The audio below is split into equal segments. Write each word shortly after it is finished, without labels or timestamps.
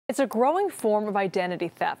It's a growing form of identity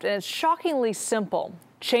theft, and it's shockingly simple.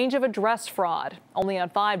 Change of address fraud. Only on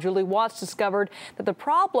 5, Julie Watts discovered that the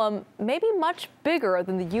problem may be much bigger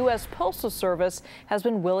than the U.S. Postal Service has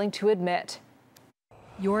been willing to admit.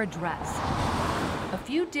 Your address, a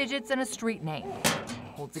few digits and a street name,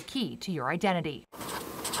 holds a key to your identity.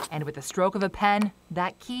 And with the stroke of a pen,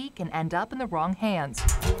 that key can end up in the wrong hands.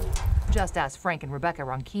 Just ask Frank and Rebecca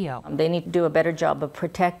Ronquillo. They need to do a better job of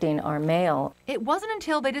protecting our mail. It wasn't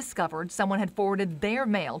until they discovered someone had forwarded their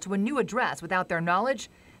mail to a new address without their knowledge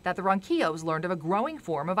that the Ronquillos learned of a growing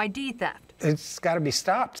form of ID theft. It's got to be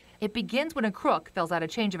stopped. It begins when a crook fills out a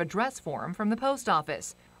change of address form from the post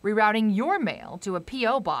office, rerouting your mail to a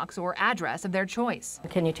P.O. box or address of their choice.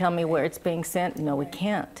 Can you tell me where it's being sent? No, we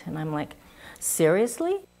can't. And I'm like,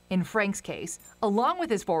 seriously? In Frank's case, along with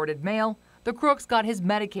his forwarded mail, the crooks got his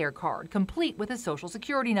Medicare card, complete with his Social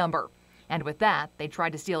Security number. And with that, they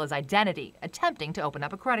tried to steal his identity, attempting to open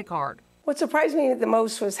up a credit card. What surprised me the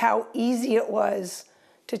most was how easy it was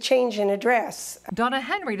to change an address. Donna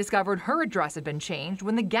Henry discovered her address had been changed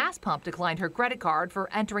when the gas pump declined her credit card for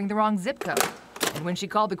entering the wrong zip code. And when she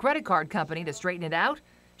called the credit card company to straighten it out,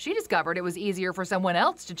 she discovered it was easier for someone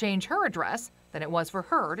else to change her address than it was for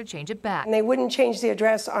her to change it back. And they wouldn't change the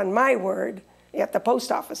address on my word, yet the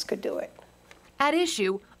post office could do it. At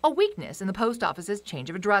issue, a weakness in the post office's change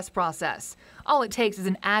of address process. All it takes is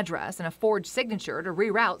an address and a forged signature to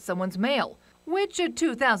reroute someone's mail, which a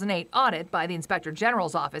 2008 audit by the Inspector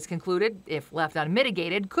General's office concluded, if left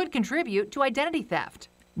unmitigated, could contribute to identity theft.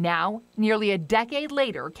 Now, nearly a decade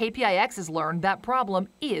later, KPIX has learned that problem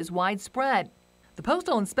is widespread. The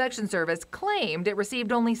Postal Inspection Service claimed it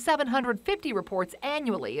received only 750 reports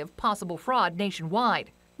annually of possible fraud nationwide.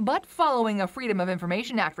 But following a Freedom of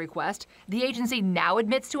Information Act request, the agency now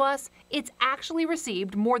admits to us it's actually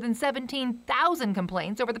received more than 17,000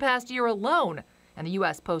 complaints over the past year alone, and the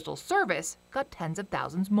U.S. Postal Service got tens of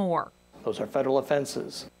thousands more. Those are federal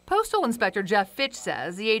offenses. Postal Inspector Jeff Fitch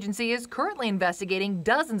says the agency is currently investigating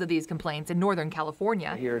dozens of these complaints in Northern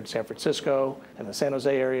California. Here in San Francisco, and the San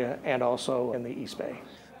Jose area, and also in the East Bay.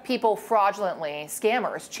 People fraudulently,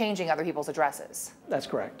 scammers, changing other people's addresses. That's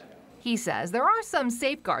correct. He says there are some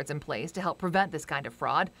safeguards in place to help prevent this kind of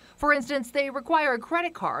fraud. For instance, they require a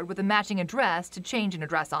credit card with a matching address to change an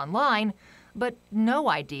address online, but no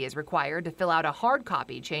ID is required to fill out a hard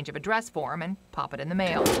copy change of address form and pop it in the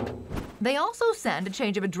mail. They also send a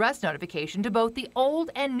change of address notification to both the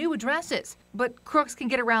old and new addresses, but crooks can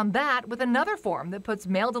get around that with another form that puts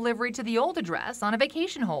mail delivery to the old address on a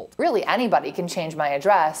vacation hold. Really, anybody can change my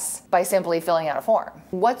address by simply filling out a form.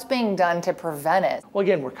 What's being done to prevent it? Well,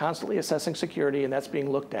 again, we're constantly assessing security, and that's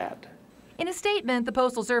being looked at. In a statement, the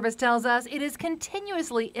Postal Service tells us it is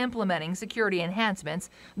continuously implementing security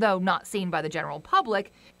enhancements, though not seen by the general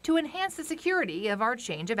public, to enhance the security of our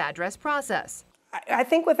change of address process. I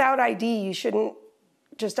think without ID, you shouldn't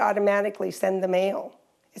just automatically send the mail.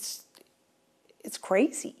 It's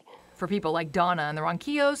crazy. For people like Donna and the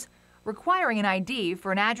Ronquillos, requiring an ID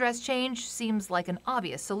for an address change seems like an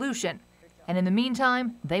obvious solution. And in the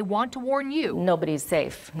meantime, they want to warn you. Nobody's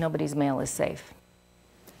safe. Nobody's mail is safe.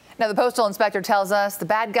 Now, the postal inspector tells us the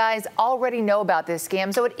bad guys already know about this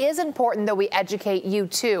scam, so it is important that we educate you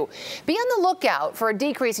too. Be on the lookout for a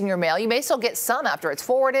decrease in your mail. You may still get some after it's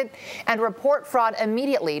forwarded, and report fraud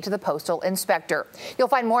immediately to the postal inspector. You'll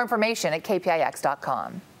find more information at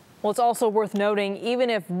kpix.com. Well, it's also worth noting,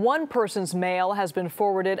 even if one person's mail has been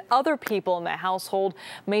forwarded, other people in the household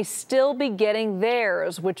may still be getting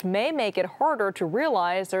theirs, which may make it harder to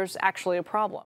realize there's actually a problem.